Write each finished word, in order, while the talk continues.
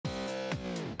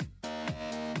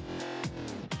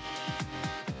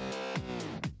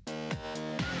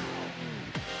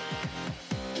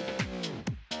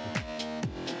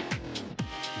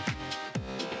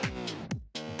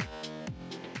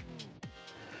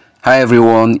Hi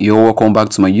everyone, you're welcome back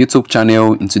to my YouTube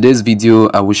channel. In today's video,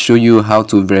 I will show you how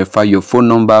to verify your phone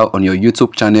number on your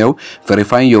YouTube channel.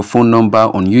 Verifying your phone number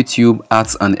on YouTube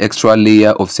adds an extra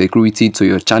layer of security to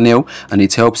your channel, and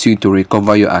it helps you to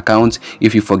recover your account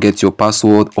if you forget your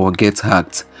password or get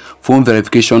hacked. Phone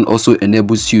verification also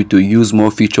enables you to use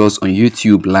more features on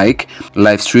YouTube like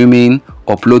live streaming,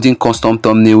 uploading custom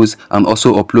thumbnails, and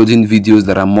also uploading videos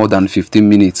that are more than 15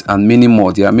 minutes and many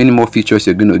more. There are many more features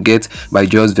you're going to get by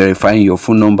just verifying your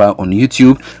phone number on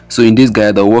YouTube. So in this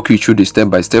guide, I'll walk you through the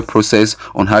step-by-step process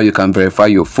on how you can verify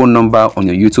your phone number on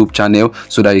your YouTube channel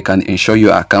so that you can ensure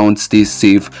your account stays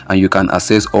safe and you can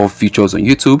access all features on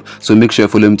YouTube. So make sure you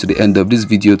follow me to the end of this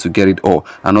video to get it all.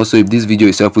 And also, if this video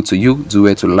is helpful to you, do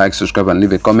it to like, subscribe, and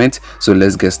leave a comment. So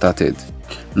let's get started.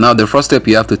 Now, the first step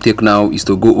you have to take now is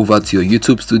to go over to your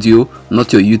YouTube Studio,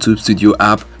 not your YouTube Studio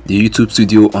app, the YouTube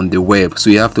Studio on the web. So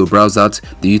you have to browse out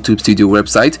the YouTube Studio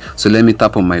website. So let me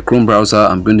tap on my Chrome browser.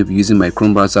 I'm going to be using my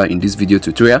Chrome browser in this video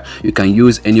tutorial. You can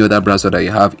use any other browser that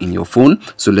you have in your phone.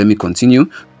 So let me continue.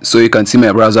 So you can see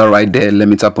my browser right there. Let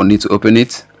me tap on it to open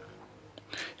it.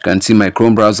 You can see my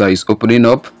Chrome browser is opening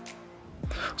up.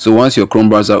 So once your Chrome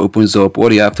browser opens up,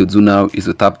 what you have to do now is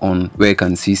to tap on where you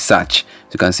can see search.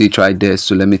 You can see it right there.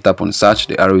 So let me tap on search.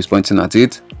 The arrow is pointing at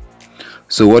it.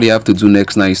 So what you have to do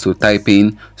next now is to type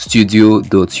in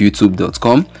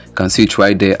studio.youtube.com. You can see it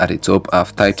right there at the top.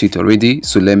 I've typed it already.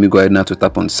 So let me go ahead now to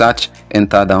tap on search.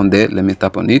 Enter down there. Let me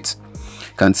tap on it.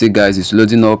 You can see, guys, it's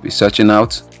loading up. It's searching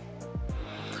out.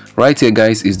 Right here,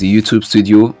 guys, is the YouTube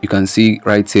Studio. You can see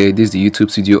right here, this is the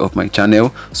YouTube Studio of my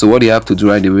channel. So what you have to do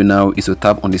right away now is to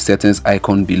tap on the settings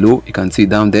icon below. You can see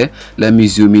down there. Let me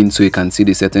zoom in so you can see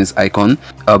the settings icon.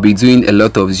 I'll be doing a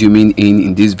lot of zooming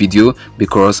in this video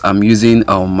because I'm using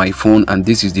my phone, and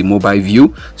this is the mobile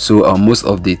view. So most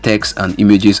of the text and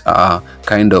images are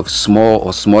kind of small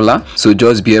or smaller. So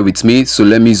just bear with me. So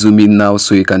let me zoom in now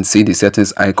so you can see the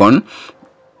settings icon.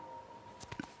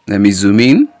 Let me zoom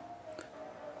in.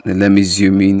 Then let me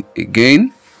zoom in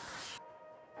again.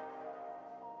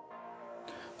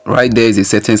 Right there is the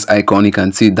settings icon. You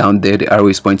can see down there the arrow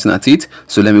is pointing at it.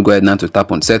 So let me go ahead now to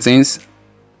tap on settings.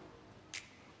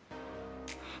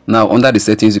 Now under the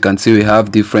settings, you can see we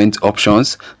have different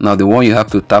options. Now the one you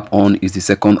have to tap on is the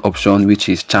second option, which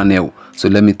is channel. So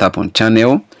let me tap on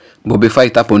channel. But before I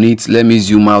tap on it, let me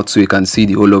zoom out so you can see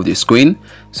the whole of the screen.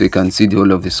 So you can see the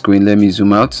whole of the screen. Let me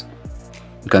zoom out.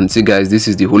 You can see, guys, this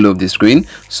is the whole of the screen.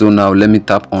 So now let me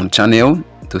tap on channel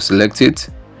to select it.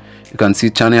 You can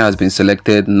see channel has been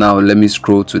selected. Now let me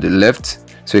scroll to the left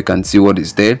so you can see what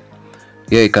is there.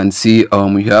 Here you can see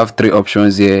you have three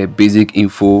options here: basic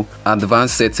info,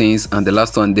 advanced settings, and the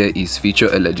last one there is feature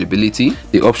eligibility.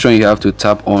 The option you have to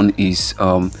tap on is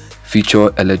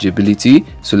feature eligibility.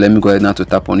 So let me go ahead now to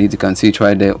tap on it. You can see it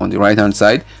right there on the right hand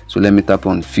side. So let me tap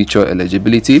on feature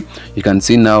eligibility. You can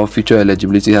see now feature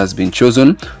eligibility has been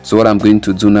chosen. So what I'm going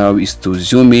to do now is to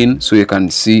zoom in so you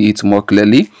can see it more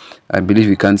clearly. I believe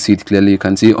you can see it clearly. You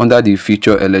can see under the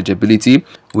feature eligibility,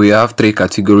 we have three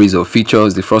categories of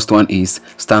features. The first one is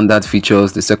standard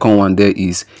features. The second one there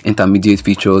is intermediate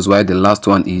features, while the last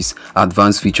one is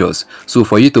advanced features. So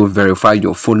for you to verify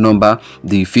your phone number,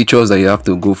 the features that you have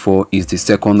to go for is the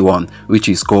second one, which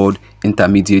is called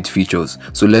intermediate features.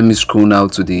 So let me scroll now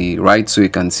to the right so you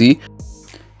can see.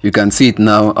 You can see it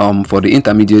now. For the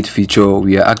intermediate feature,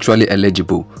 we are actually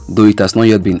eligible, though it has not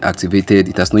yet been activated,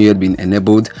 it has not yet been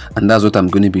enabled, and that's what I'm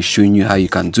going to be showing you how you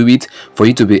can do it. For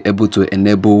you to be able to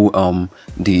enable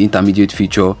the intermediate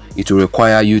feature, it will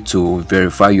require you to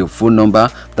verify your phone number.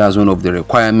 That's one of the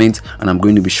requirements, and I'm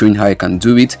going to be showing how you can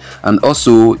do it. And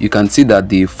also you can see that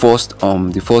the first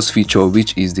feature,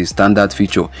 which is the standard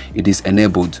feature, it is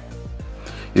enabled.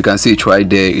 You can see it right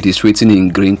there. It is written in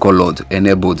green colored,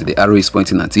 enabled. The arrow is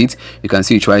pointing at it. You can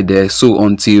see it right there. So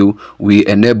until we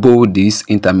enable this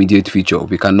intermediate feature,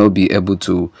 we cannot be able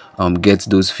to get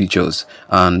those features.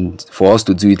 And for us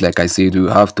to do it, like I said, we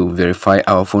have to verify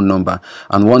our phone number.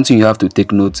 And one thing you have to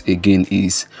take note again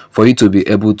is, for you to be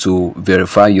able to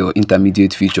verify your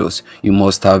intermediate features, you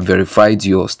must have verified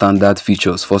your standard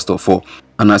features first of all.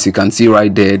 And as you can see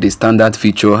right there, the standard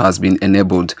feature has been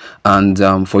enabled. And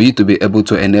for you to be able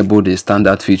to enable the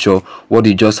standard feature, what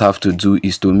you just have to do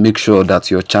is to make sure that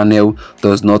your channel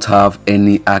does not have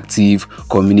any active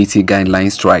community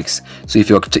guideline strikes. So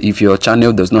if your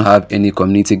channel does not have any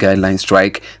community guideline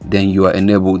strike, then you are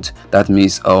enabled. That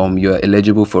means you are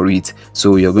eligible for it.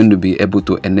 So you're going to be able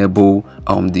to enable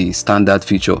the standard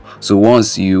feature. So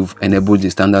once you've enabled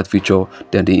the standard feature,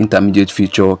 then the intermediate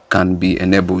feature can be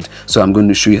enabled. So I'm going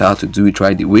to show you how to do it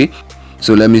right away.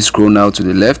 So let me scroll now to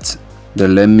the left,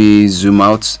 then let me zoom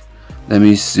out. Let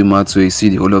me zoom out so you see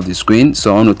the whole of the screen.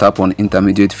 So I want to tap on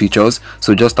intermediate features.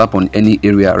 So just tap on any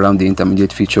area around the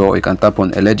intermediate feature, or you can tap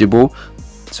on eligible.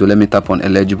 So let me tap on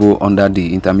eligible under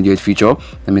the intermediate feature.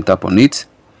 Let me tap on it.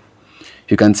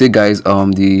 You can see, guys,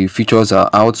 the features are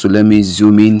out. So let me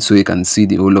zoom in so you can see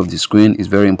the whole of the screen. It's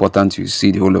very important you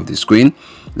see the whole of the screen.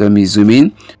 Let me zoom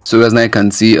in. So as now you can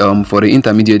see, for the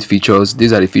intermediate features,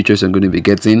 these are the features you're going to be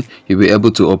getting. You'll be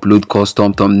able to upload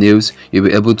custom thumbnails. You'll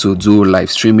be able to do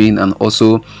live streaming, and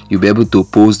also you'll be able to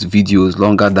post videos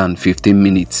longer than 15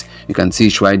 minutes. You can see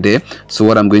it right there. So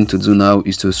what I'm going to do now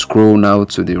is to scroll now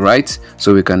to the right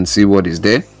so we can see what is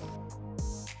there.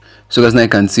 So guys, now you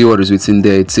can see what is written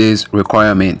there. It says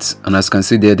requirements, and as you can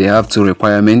see there, they have two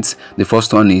requirements. The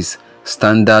first one is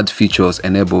standard features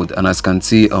enabled, and as you can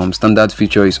see, standard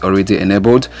feature is already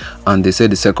enabled, and they said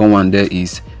the second one there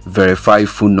is verify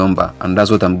phone number, and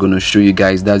that's what I'm going to show you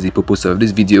guys. That's the purpose of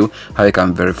this video, how you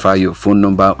can verify your phone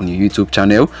number on your YouTube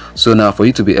channel. So now for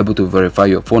you to be able to verify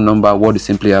your phone number, what you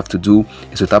simply have to do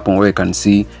is to tap on where you can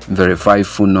see verify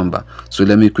phone number. So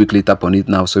let me quickly tap on it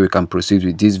now so we can proceed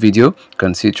with this video. You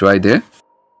can see it right there.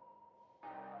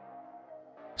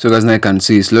 So guys, now you can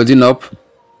see it's loading up.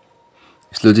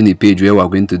 It's loading a page where we're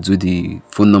going to do the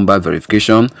phone number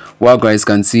verification. Well, guys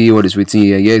can see what is written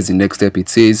here. Here is the next step. It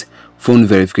says phone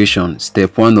verification,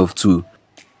 step 1 of 2.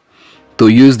 To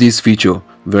use this feature,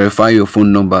 verify your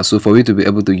phone number. So for you to be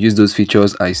able to use those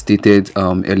features I stated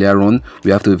earlier on,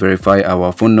 we have to verify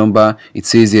our phone number. It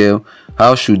says here,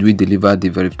 how should we deliver the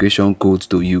verification code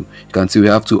to you? You can see we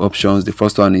have two options. The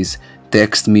first one is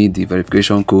text me the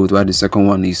verification code, while the second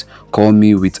one is call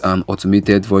me with an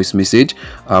automated voice message.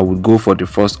 I would go for the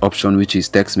first option, which is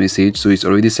text message. So it's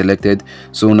already selected.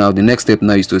 So now the next step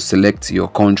now is to select your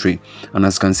country, and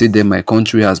as you can see there, my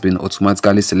country has been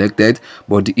automatically selected.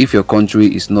 But if your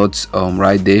country is not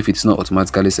right there, if it's not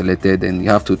automatically selected, then you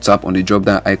have to tap on the drop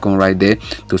down icon right there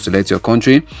to select your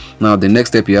country. Now the next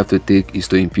step you have to take is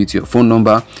to input your phone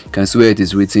number. You can see where it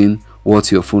is written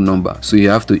what's your phone number, so you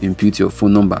have to input your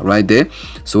phone number right there.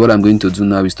 So what I'm going to do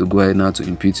now is to go ahead now to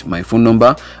input my phone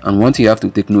number. And one thing you have to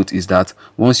take note is that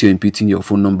once you're inputting your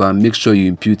phone number, make sure you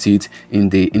input it in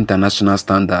the international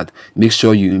standard. Make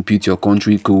sure you input your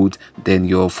country code, then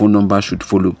your phone number should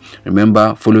follow.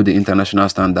 Remember, follow the international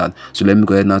standard. So let me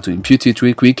go ahead now to input it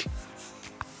real quick.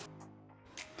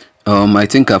 I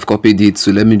think I've copied it,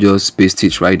 so let me just paste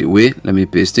it right away. Let me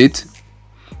paste it.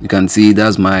 You can see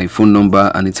that's my phone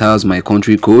number, and it has my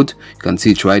country code. You can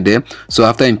see it right there. So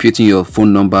after inputting your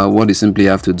phone number, what you simply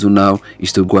have to do now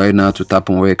is to go ahead now to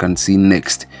tap on where you can see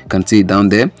next. You can see it down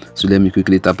there. So let me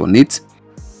quickly tap on it.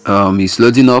 It's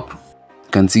loading up.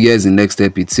 You can see here's the next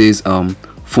step. It says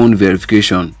phone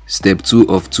verification, step 2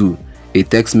 of 2. A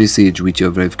text message with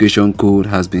your verification code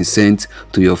has been sent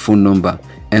to your phone number.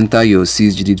 Enter your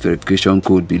 6-digit verification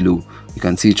code below. You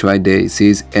can see it right there. It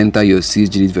says enter your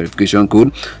 6-digit verification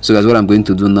code. So that's what I'm going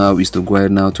to do now, is to go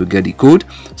ahead now to get the code.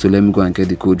 So let me go and get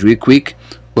the code real quick.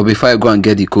 But before I go and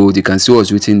get the code, you can see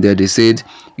what's written there. They said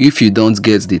if you don't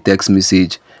get the text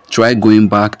message, try going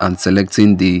back and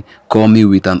selecting the call me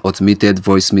with an automated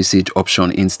voice message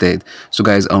option instead. So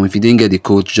guys, if you didn't get the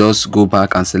code, just go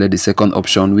back and select the second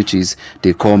option, which is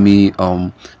the call me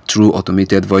through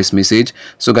automated voice message.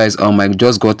 So guys, I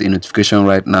just got a notification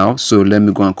right now, so let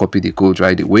me go and copy the code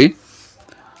right away.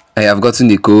 I have gotten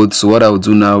the code, so what I will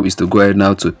do now is to go ahead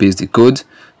now to paste the code.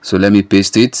 So let me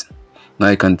paste it. Now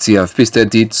you can see I've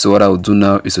pasted it. So what I will do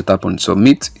now is to tap on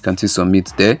submit. You can see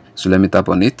submit there, so let me tap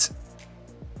on it.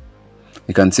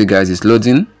 You can see, guys, it's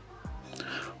loading.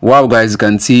 Wow, guys, you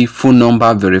can see phone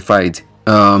number verified.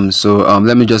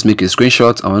 Let me just make a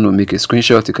screenshot. I want to make a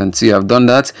screenshot. You can see I've done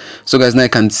that. So guys, now you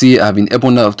can see I've been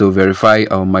able now to verify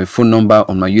my phone number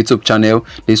on my YouTube channel.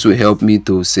 This will help me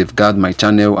to safeguard my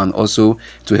channel, and also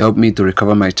to help me to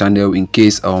recover my channel in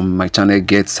case my channel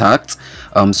gets hacked.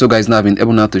 So guys, now I've been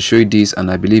able now to show you this, and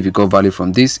I believe you got value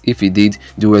from this. If you did,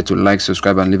 do well to like,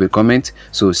 subscribe, and leave a comment.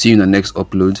 So see you in the next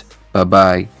upload. Bye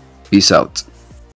bye. Peace out.